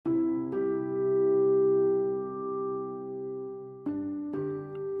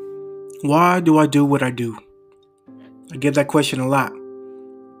Why do I do what I do? I get that question a lot.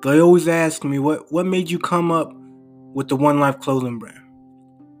 They always ask me, what made you come up with the One Life clothing brand?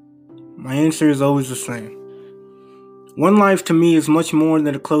 My answer is always the same. One Life to me is much more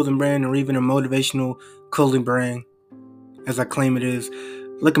than a clothing brand or even a motivational clothing brand, as I claim it is.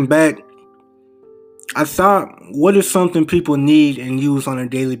 Looking back, I thought, what is something people need and use on a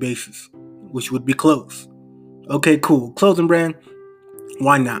daily basis? Which would be clothes. Okay, cool. Clothing brand,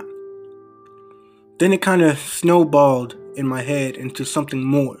 why not? Then it kind of snowballed in my head into something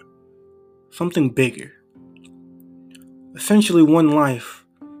more, something bigger. Essentially, One Life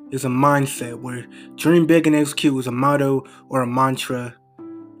is a mindset where dream big and execute is a motto or a mantra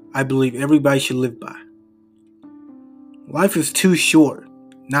I believe everybody should live by. Life is too short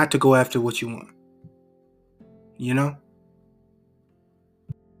not to go after what you want. You know?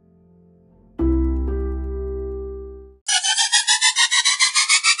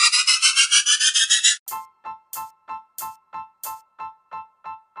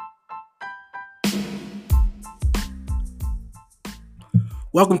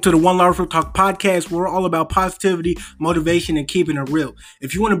 Welcome to the One Life Real Talk podcast, where we're all about positivity, motivation, and keeping it real.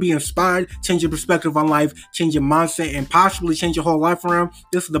 If you want to be inspired, change your perspective on life, change your mindset, and possibly change your whole life around,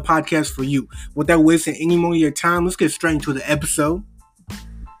 this is the podcast for you. Without wasting any more of your time, let's get straight into the episode.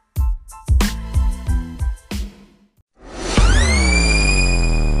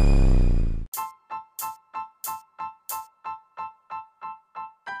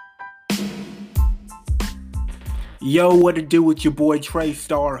 Yo, what to do with your boy Trey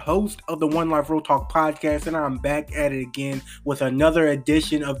Star, host of the One Life Real Talk podcast, and I'm back at it again with another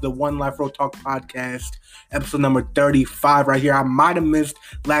edition of the One Life Real Talk podcast, episode number 35 right here. I might have missed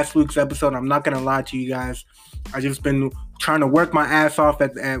last week's episode. I'm not going to lie to you guys. I just been trying to work my ass off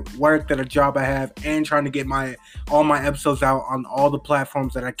at work, at a job I have, and trying to get all my episodes out on all the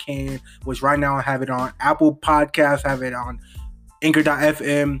platforms that I can, which right now I have it on Apple Podcasts, I have it on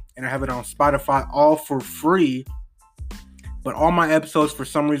Anchor.fm, and I have it on Spotify, all for free. But all my episodes, for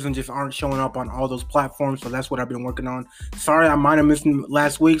some reason, just aren't showing up on all those platforms. So that's what I've been working on. Sorry, I might have missed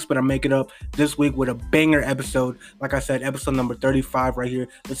last week's, but I'm making up this week with a banger episode. Like I said, episode number 35 right here.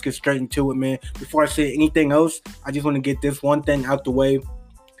 Let's get straight into it, man. Before I say anything else, I just want to get this one thing out the way.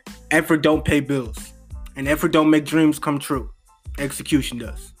 Effort don't pay bills. And effort don't make dreams come true. Execution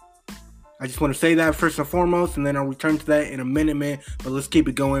does. I just want to say that first and foremost, and then I'll return to that in a minute, man. But let's keep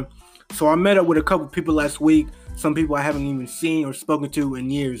it going. So I met up with a couple people last week. Some people I haven't even seen or spoken to in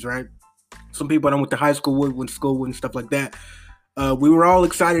years, right? Some people I went to high school with, went to school with, and stuff like that. We were all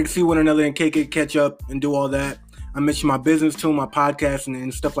excited to see one another and catch up and do all that. I mentioned my business to my podcast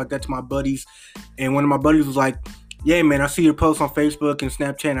and stuff like that to my buddies. And one of my buddies was like, yeah, man, I see your posts on Facebook and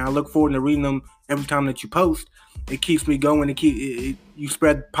Snapchat, and I look forward to reading them every time that you post. It keeps me going. You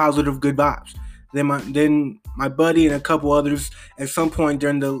spread positive, good vibes. Then my buddy and a couple others, at some point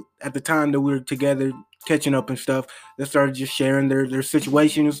at the time that we were together, catching up and stuff, they started just sharing their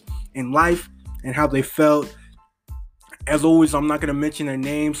situations in life and how they felt. As always, I'm not going to mention their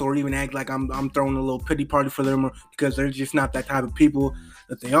names or even act like I'm throwing a little pity party for them, because they're just not that type of people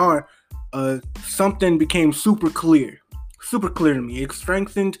that they are. Something became super clear to me. It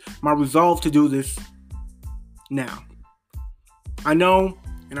strengthened my resolve to do this now. I know,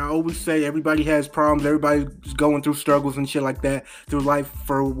 and I always say, everybody has problems. Everybody's going through struggles and shit like that through life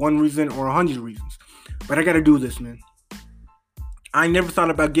for one reason or 100 reasons. But I gotta do this, man. I never thought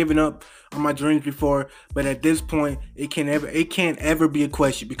about giving up on my dreams before, but at this point, it can't ever be a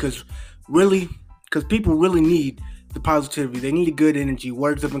question, because people really need the positivity. They need a good energy,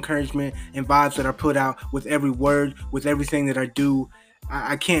 words of encouragement, and vibes that are put out with every word, with everything that I do.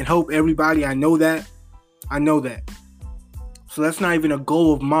 I can't help everybody. I know that. So that's not even a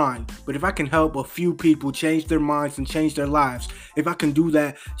goal of mine. But if I can help a few people change their minds and change their lives, if I can do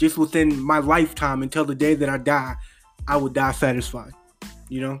that just within my lifetime until the day that I die, I would die satisfied.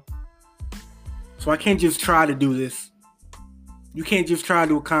 You know? So I can't just try to do this. You can't just try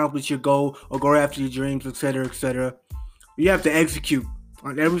to accomplish your goal or go after your dreams, etc., etc. You have to execute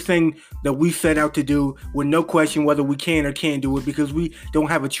on everything that we set out to do with no question whether we can or can't do it, because we don't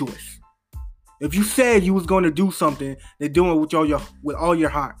have a choice. If you said you was going to do something, then do it with all your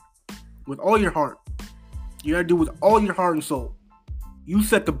heart. With all your heart. You gotta do it with all your heart and soul. You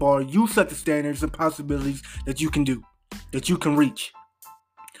set the bar, you set the standards and possibilities that you can do, that you can reach.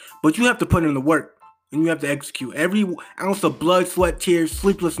 But you have to put in the work, and you have to execute. Every ounce of blood, sweat, tears,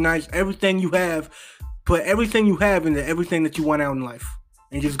 sleepless nights, everything you have, put everything you have into everything that you want out in life,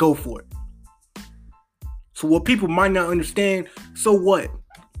 and just go for it. So what people might not understand, so what?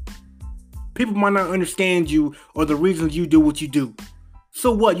 People might not understand you or the reasons you do what you do.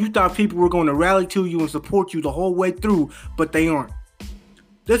 So what? You thought people were going to rally to you and support you the whole way through, but they aren't.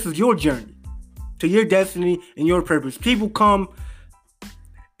 This is your journey to your destiny and your purpose. People come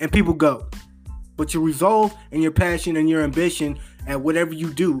and people go. But your resolve and your passion and your ambition at whatever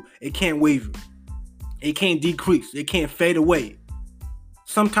you do, it can't waver. It can't decrease. It can't fade away.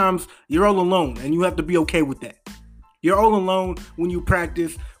 Sometimes you're all alone and you have to be okay with that. You're all alone when you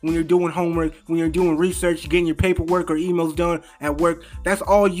practice, when you're doing homework, when you're doing research, getting your paperwork or emails done at work. That's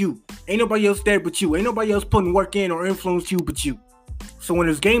all you. Ain't nobody else there but you. Ain't nobody else putting work in or influence you but you. So when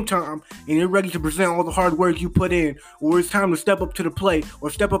it's game time and you're ready to present all the hard work you put in, or it's time to step up to the plate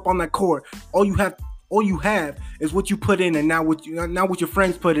or step up on that court, all you have is what you put in, and not what your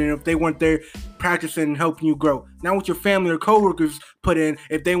friends put in if they weren't there practicing and helping you grow. Not what your family or coworkers put in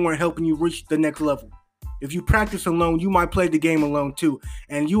if they weren't helping you reach the next level. If you practice alone, you might play the game alone too.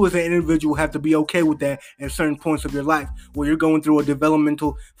 And you as an individual have to be okay with that at certain points of your life where you're going through a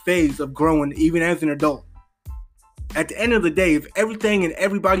developmental phase of growing even as an adult. At the end of the day, if everything and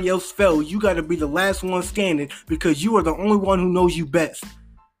everybody else fails, you got to be the last one standing because you are the only one who knows you best.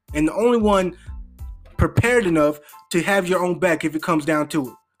 And the only one prepared enough to have your own back if it comes down to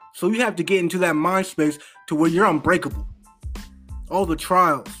it. So you have to get into that mind space to where you're unbreakable. All the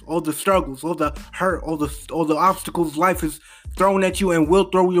trials, all the struggles, all the hurt, all the obstacles life is throwing at you and will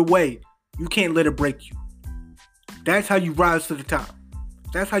throw your way, you can't let it break you. That's how you rise to the top.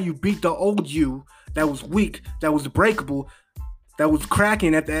 That's how you beat the old you that was weak, that was breakable, that was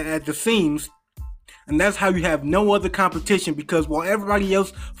cracking at the seams. And that's how you have no other competition, because while everybody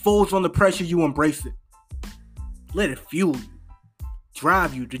else folds on the pressure, you embrace it. Let it fuel you,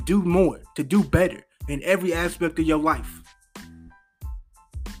 drive you to do more, to do better in every aspect of your life.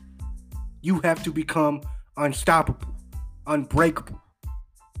 You have to become unstoppable, unbreakable.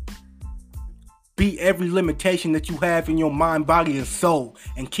 Beat every limitation that you have in your mind, body, and soul,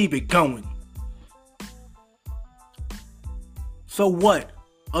 and keep it going. So what?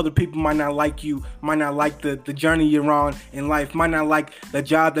 Other people might not like you, might not like the journey you're on in life, might not like the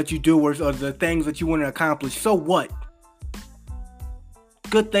job that you do or the things that you want to accomplish. So what?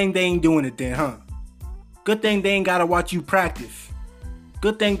 Good thing they ain't doing it then, huh? Good thing they ain't got to watch you practice.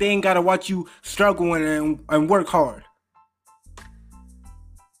 Good thing they ain't got to watch you struggle and work hard.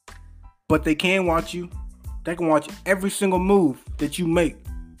 But they can watch you. They can watch every single move that you make.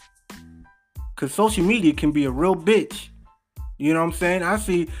 Because social media can be a real bitch. You know what I'm saying? I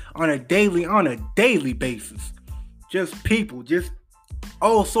see on a daily basis, just people, just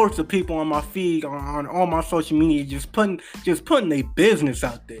all sorts of people on my feed, on all my social media, just putting their business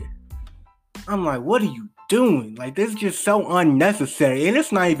out there. I'm like, what are you doing? Like, this is just so unnecessary. And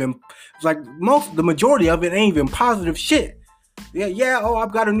it's not even, it's like the majority of it ain't even positive shit. Oh,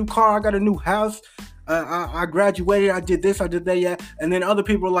 I've got a new car, I got a new house, I graduated, I did this, I did that, yeah. And then other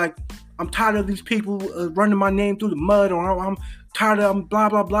people are like, I'm tired of these people running my name through the mud, or I'm tired of blah,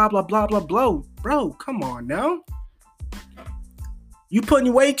 blah, blah, blah, blah, blah, blah. Bro, come on now. You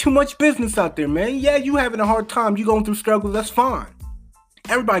putting way too much business out there, man. Yeah, you having a hard time, you going through struggles, that's fine.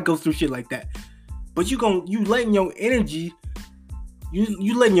 Everybody goes through shit like that. But you letting your energy,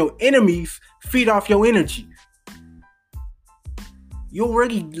 you letting your enemies feed off your energy. You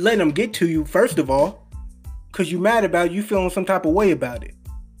already letting them get to you, first of all, because you mad about it, you feeling some type of way about it.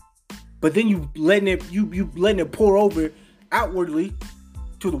 But then you letting it pour over outwardly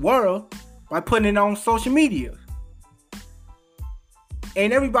to the world by putting it on social media.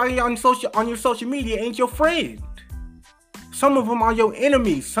 And everybody on your social media ain't your friend. Some of them are your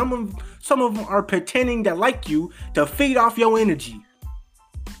enemies. Some of them are pretending to like you to feed off your energy.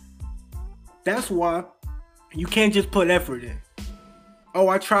 That's why you can't just put effort in. Oh,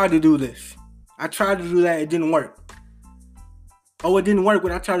 I tried to do this. I tried to do that. It didn't work. Oh, it didn't work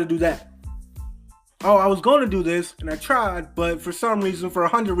when I tried to do that. Oh, I was going to do this and I tried, but for some reason, for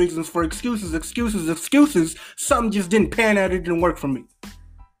 100 reasons, for excuses, something just didn't pan out. It didn't work for me.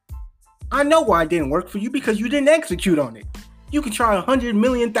 I know why it didn't work for you, because you didn't execute on it. You can try 100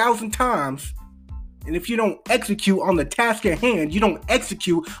 million, 1,000 times, and if you don't execute on the task at hand, you don't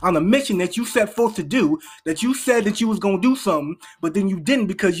execute on the mission that you set forth to do, that you said that you was going to do something, but then you didn't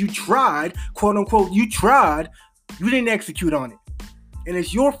because you tried, quote unquote, you didn't execute on it. And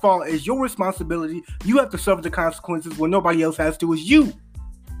it's your fault, it's your responsibility. You have to suffer the consequences when nobody else has to. It's you.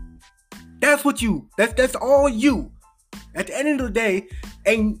 That's all you. At the end of the day,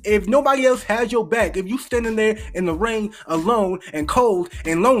 and if nobody else has your back, if you standing there in the rain alone and cold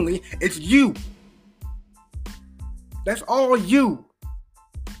and lonely, it's you. That's all you.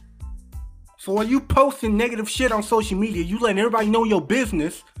 So when you posting negative shit on social media, you letting everybody know your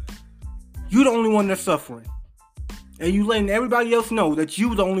business, you the only one that's suffering. and you letting everybody else know that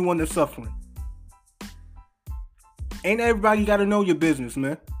you the only one that's suffering. Ain't everybody got to know your business,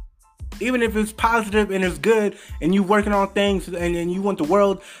 man. Even if it's positive and it's good and you working on things and you want the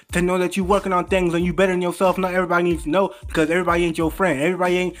world to know that you working on things and you better than yourself, not everybody needs to know, because everybody ain't your friend.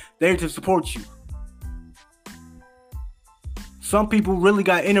 Everybody ain't there to support you. Some people really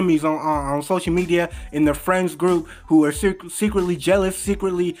got enemies on social media in their friends group who are secretly jealous,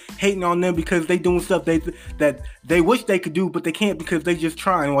 secretly hating on them because they doing stuff that they wish they could do, but they can't because they just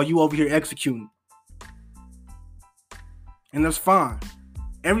trying while you over here executing. And that's fine.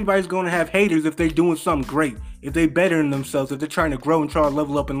 Everybody's going to have haters if they're doing something great, if they're better than themselves, if they're trying to grow and try to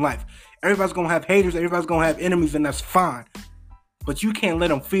level up in life. Everybody's going to have haters, everybody's going to have enemies, and that's fine. But you can't let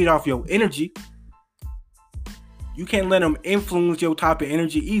them feed off your energy. You can't let them influence your type of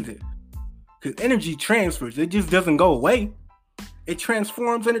energy either. Because energy transfers. It just doesn't go away. It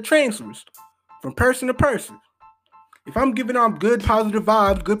transforms and it transfers from person to person. If I'm giving off good positive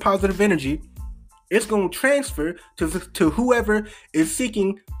vibes, good positive energy, it's going to transfer to whoever is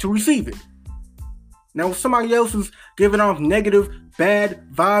seeking to receive it. Now, if somebody else is giving off negative, bad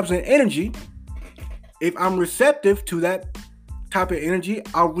vibes and energy, if I'm receptive to that type of energy,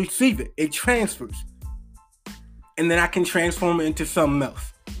 I'll receive it. It transfers. And then I can transform it into something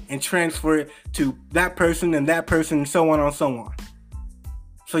else and transfer it to that person and so on and so on.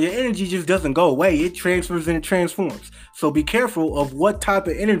 So your energy just doesn't go away. It transfers and it transforms. So be careful of what type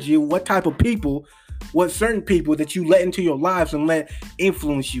of energy, what type of people, what certain people that you let into your lives and let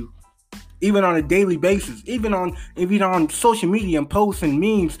influence you. Even on a daily basis, even on social media and posts and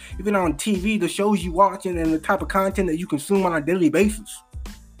memes, even on TV, the shows you watch and the type of content that you consume on a daily basis.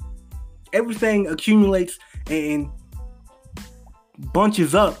 Everything accumulates and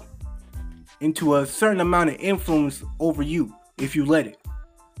bunches up into a certain amount of influence over you if you let it.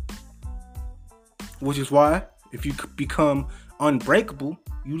 Which is why, if you become unbreakable,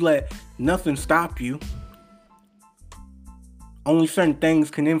 you let nothing stop you. Only certain things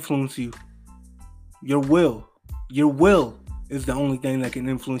can influence you. Your will is the only thing that can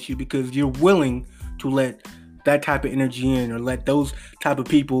influence you, because you're willing to let that type of energy in, or let those type of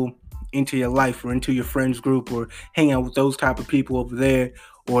people into your life, or into your friends group, or hang out with those type of people over there,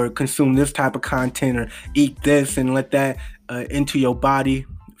 or consume this type of content, or eat this and let that into your body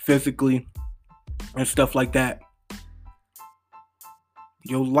physically and stuff like that.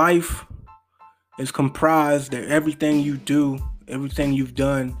 Your life is comprised of everything you do, everything you've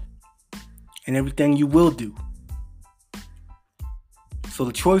done, and everything you will do. So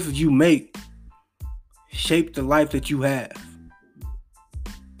the choices you make shape the life that you have.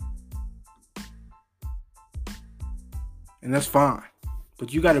 And that's fine.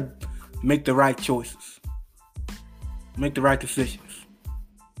 But you got to make the right choices. Make the right decisions.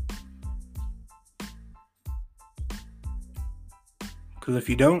 Because if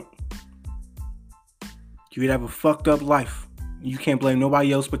you don't, you would have a fucked up life. You can't blame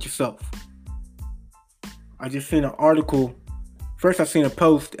nobody else but yourself. I just seen an article. First I seen a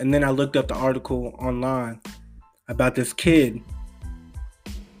post, and then I looked up the article online about this kid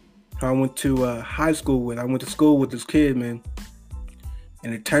who I went to high school with. I went to school with this kid, man.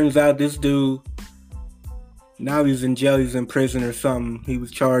 And it turns out this dude, now he's in jail, he's in prison or something. He was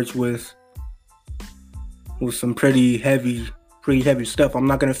charged with some pretty heavy stuff. I'm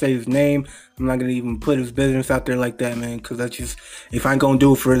not going to say his name. I'm not going to even put his business out there like that, man. Because that's just, if I ain't going to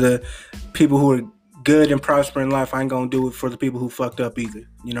do it for the people who are good and prosper in life, I ain't going to do it for the people who fucked up either.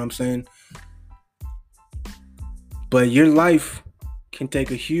 You know what I'm saying? But your life can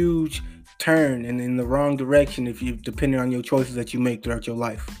take a huge turn and in the wrong direction if you, depending on your choices that you make throughout your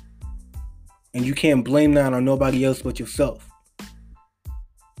life. And you can't blame that on nobody else but yourself.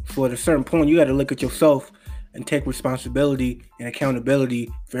 So at a certain point, you got to look at yourself and take responsibility and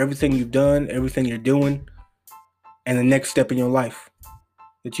accountability for everything you've done, everything you're doing, and the next step in your life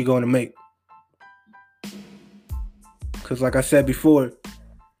that you're going to make. Because like I said before,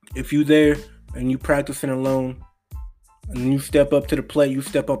 if you there and you practicing alone, and you step up to the plate, you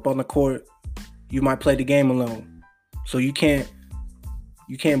step up on the court, you might play the game alone. So you can't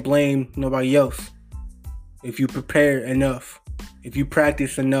blame nobody else. If you prepare enough, if you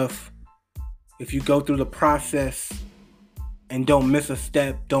practice enough, if you go through the process and don't miss a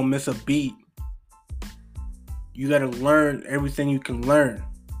step, don't miss a beat, you got to learn everything you can learn.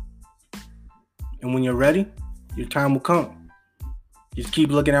 And when you're ready, your time will come. Just keep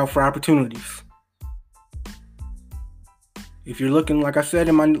looking out for opportunities. If you're looking, like I said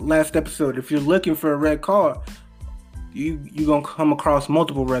in my last episode, if you're looking for a red car, you're going to come across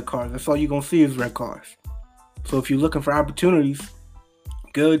multiple red cars. That's all you're going to see is red cars. So if you're looking for opportunities,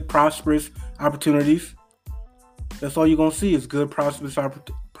 good, prosperous opportunities, That's all you're gonna see is good,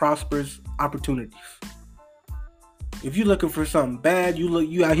 prosperous opportunities. If you're looking for something bad,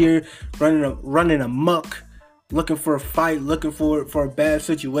 you out here running amok, looking for a fight, looking for a bad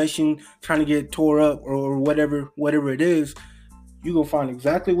situation, trying to get tore up or whatever it is, you're gonna find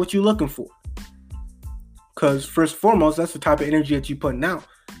exactly what you're looking for. Because first and foremost, that's the type of energy that you're putting out.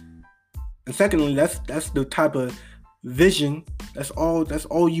 And secondly, that's the type of vision. That's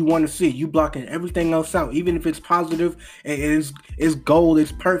all you want to see. You blocking everything else out, even if it's positive, it's gold,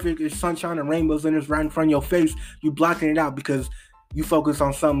 it's perfect, it's sunshine and rainbows, and it's right in front of your face. You blocking it out because you focus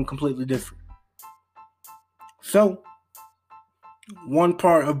on something completely different. So, one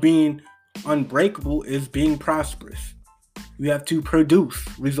part of being unbreakable is being prosperous. You have to produce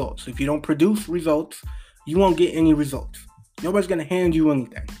results. If you don't produce results, you won't get any results. Nobody's gonna hand you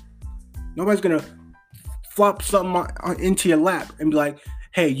anything. Nobody's gonna flop something into your lap and be like,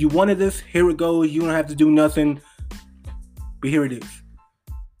 hey, you wanted this, here it goes, you don't have to do nothing, but here it is.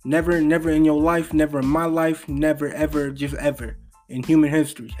 Never in your life, never in my life, never ever, just ever in human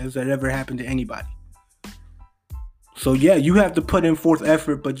history has that ever happened to anybody. So yeah, you have to put in forth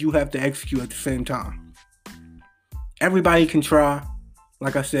effort, but you have to execute at the same time. Everybody can try,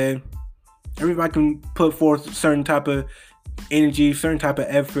 like I said, everybody can put forth a certain type of energy, certain type of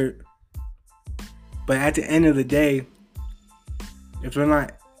effort. But at the end of the day, if they're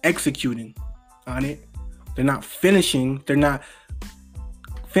not executing on it, they're not finishing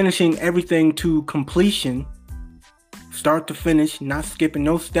everything to completion, start to finish, not skipping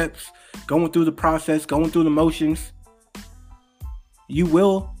no steps, going through the process, going through the motions, you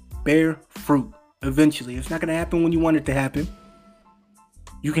will bear fruit eventually. It's not going to happen when you want it to happen.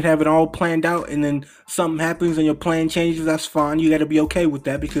 You can have it all planned out and then something happens and your plan changes. That's fine. You got to be okay with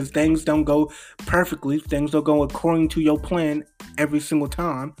that because things don't go perfectly. Things don't go according to your plan every single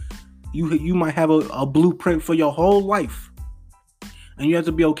time. You might have a blueprint for your whole life. And you have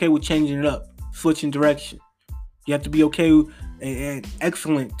to be okay with changing it up, switching direction. You have to be okay and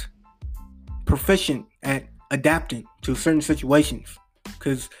excellent, proficient at adapting to certain situations.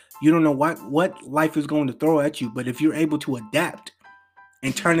 Because you don't know what life is going to throw at you. But if you're able to adapt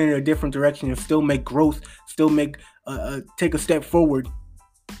and turn in a different direction and still make growth, still make take a step forward,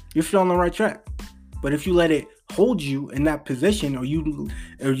 you're still on the right track. But if you let it hold you in that position, or you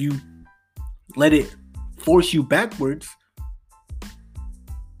let it force you backwards,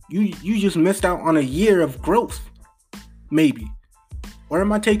 you just missed out on a year of growth, maybe. Or it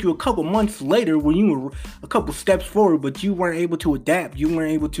might take you a couple months later when you were a couple steps forward, but you weren't able to adapt. You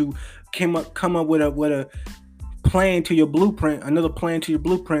weren't able to come up with a plan to your blueprint, another plan to your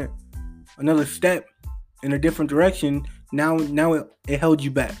blueprint, another step in a different direction. Now it held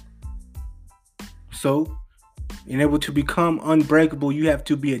you back. So, in able to become unbreakable, you have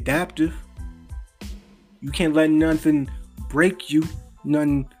to be adaptive. You can't let nothing break you,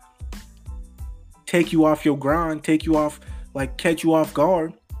 nothing take you off your grind, catch you off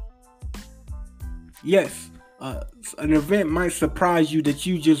guard. Yes, an event might surprise you that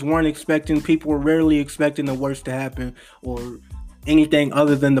you just weren't expecting. People are rarely expecting the worst to happen or anything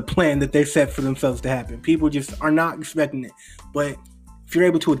other than the plan that they set for themselves to happen. People just are not expecting it. But if you're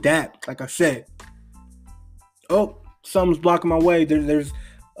able to adapt, like I said, oh, something's blocking my way. There's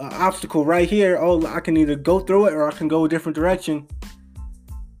an obstacle right here. Oh, I can either go through it or I can go a different direction.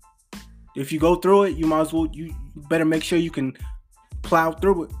 If you go through it, you better make sure you can plow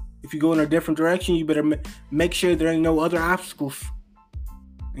through it. If you go in a different direction, you better make sure there ain't no other obstacles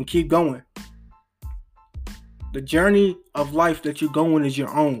and keep going. The journey of life that you're going is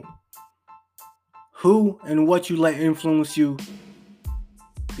your own. Who and what you let influence you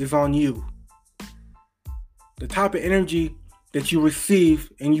is on you. The type of energy that you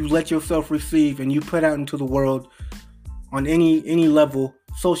receive and you let yourself receive and you put out into the world on any level,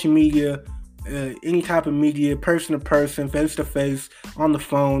 social media, any type of media, person to person, face to face, on the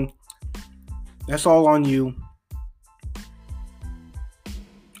phone, that's all on you.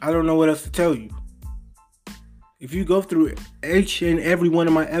 I don't know what else to tell you. If you go through each and every one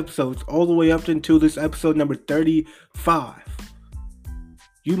of my episodes, all the way up into this episode number 35,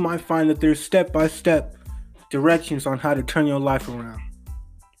 you might find that there's step-by-step directions on how to turn your life around.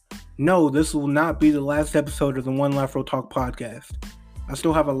 No, this will not be the last episode of the One Life Real Talk podcast. I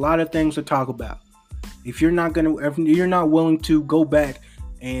still have a lot of things to talk about. If you're not willing to go back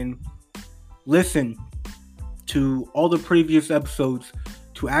and listen to all the previous episodes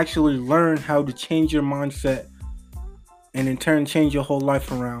to actually learn how to change your mindset and in turn change your whole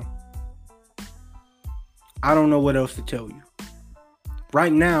life around, I don't know what else to tell you.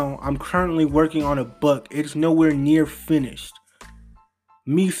 Right now, I'm currently working on a book. It's nowhere near finished.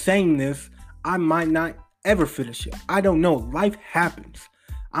 Me saying this, I might not ever finish it. I don't know. Life happens.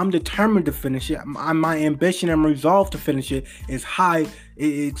 I'm determined to finish it. My ambition and resolve to finish it is high.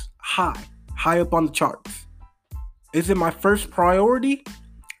 It's high up on the charts. Is it my first priority?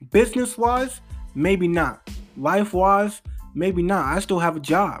 Business-wise, maybe not. Life-wise, maybe not. I still have a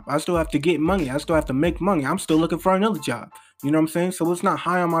job. I still have to get money. I still have to make money. I'm still looking for another job. You know what I'm saying? So it's not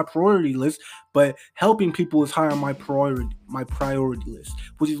high on my priority list, but helping people is high on my priority list,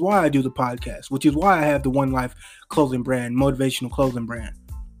 which is why I do the podcast, which is why I have the One Life clothing brand, motivational clothing brand.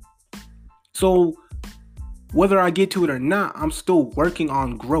 So whether I get to it or not, I'm still working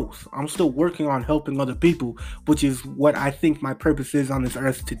on growth. I'm still working on helping other people, which is what I think my purpose is on this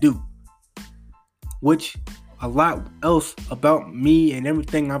earth to do. Which a lot else about me and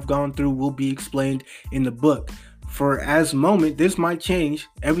everything I've gone through will be explained in the book. For as moment, this might change.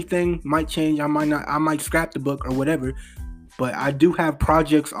 Everything might change. I might scrap the book or whatever. But I do have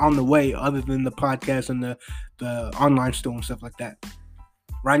projects on the way other than the podcast and the online store and stuff like that.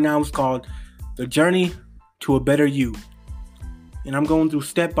 Right now it's called The Journey to a Better You. And I'm going through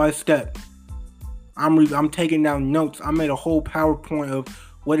step by step. I'm taking down notes. I made a whole PowerPoint of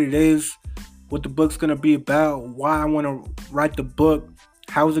what it is, what the book's going to be about, why I want to write the book,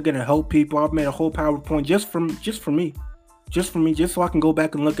 how is it going to help people. I've made a whole PowerPoint just for me, just so I can go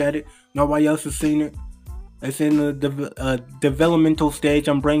back and look at it. Nobody else has seen it. It's in the developmental stage.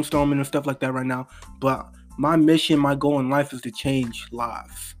 I'm brainstorming and stuff like that right now. But my mission, my goal in life is to change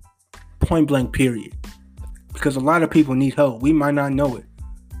lives. Point blank, period. Because a lot of people need help. We might not know it.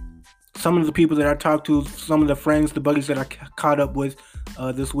 Some of the people that I talked to, some of the friends, the buddies that I caught up with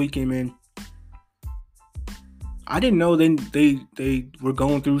this weekend, man, I didn't know they were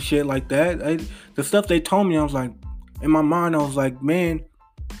going through shit like that. The stuff they told me, I was like, in my mind, I was like, man,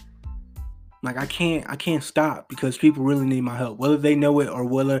 like I can't stop because people really need my help, whether they know it or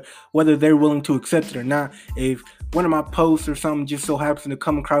whether they're willing to accept it or not. If one of my posts or something just so happens to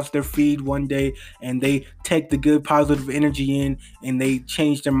come across their feed one day and they take the good positive energy in and they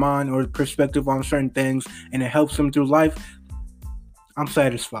change their mind or perspective on certain things and it helps them through life, I'm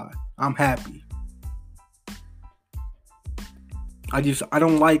satisfied. I'm happy. I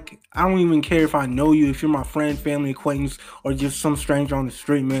don't even care if I know you, if you're my friend, family, acquaintance, or just some stranger on the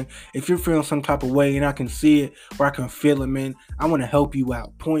street, man. If you're feeling some type of way and I can see it or I can feel it, man, I want to help you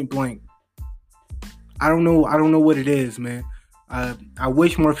out, point blank. I don't know what it is, man. I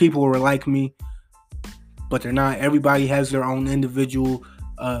wish more people were like me, but they're not. Everybody has their own individual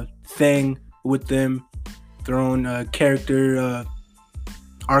thing with them, their own character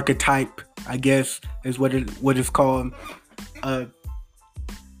archetype, I guess, is what it's called.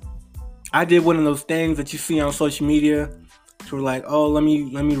 I did one of those things that you see on social media to like, oh, let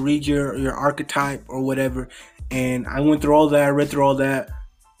me read your archetype or whatever. And I went through all that, I read through all that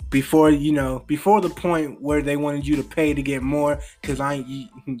before the point where they wanted you to pay to get more, because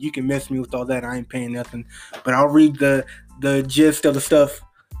you can mess me with all that. I ain't paying nothing. But I'll read the gist of the stuff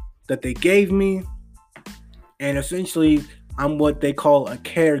that they gave me. And essentially, I'm what they call a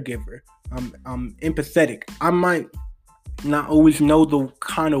caregiver. I'm empathetic. I might not always know the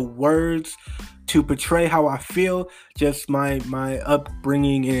kind of words to portray how I feel. Just my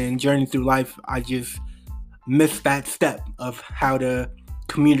upbringing and journey through life, I just missed that step of how to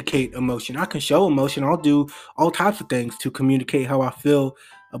communicate emotion. I can show emotion. I'll do all types of things to communicate how I feel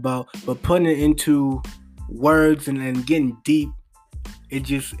about, but putting it into words and getting deep,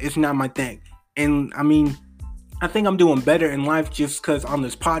 it's not my thing. And I mean, I think I'm doing better in life just because on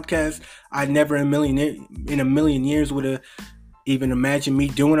this podcast, I never in a million years would have even imagined me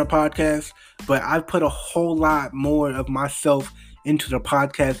doing a podcast. But I've put a whole lot more of myself into the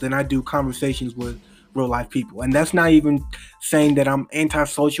podcast than I do conversations with real life people. And that's not even saying that I'm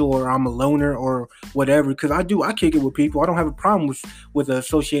antisocial or I'm a loner or whatever, because I kick it with people. I don't have a problem with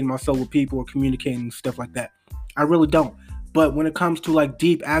associating myself with people or communicating and stuff like that. I really don't. But when it comes to like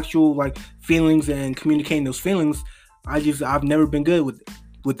deep, actual like feelings and communicating those feelings, I've never been good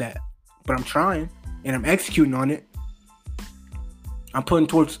with that. But I'm trying and I'm executing on it. I'm putting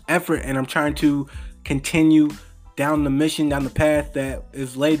towards effort and I'm trying to continue down the mission, down the path that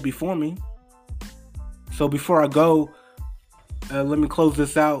is laid before me. So before I go, let me close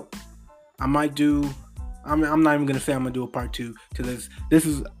this out. I'm not even gonna say I'm gonna do a part 2 to this.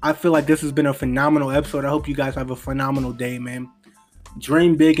 I feel like this has been a phenomenal episode. I hope you guys have a phenomenal day, man.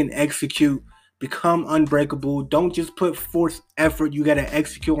 Dream big and execute. Become unbreakable. Don't just put forth effort. You gotta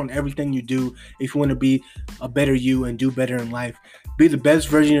execute on everything you do if you want to be a better you and do better in life. Be the best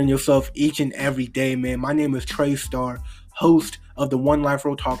version of yourself each and every day, man. My name is Trey Star, host of the One Life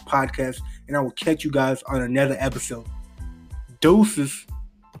Real Talk podcast, and I will catch you guys on another episode. Deuces.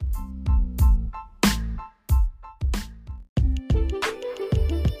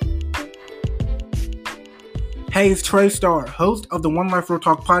 Hey, it's Trey Star, host of the One Life Real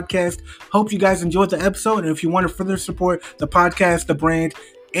Talk podcast. Hope you guys enjoyed the episode, and if you want to further support the podcast, the brand,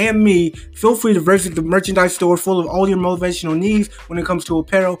 and me, feel free to visit the merchandise store full of all your motivational needs when it comes to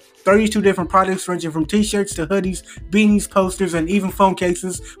apparel. 32 different products ranging from t-shirts to hoodies, beanies, posters, and even phone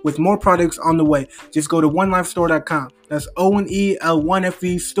cases, with more products on the way. Just go to onelifestore.com. That's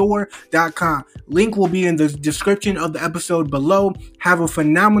ONEL1FE store.com. Link will be in the description of the episode below. Have a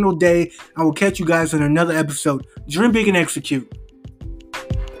phenomenal day. I will catch you guys in another episode. Dream big and execute.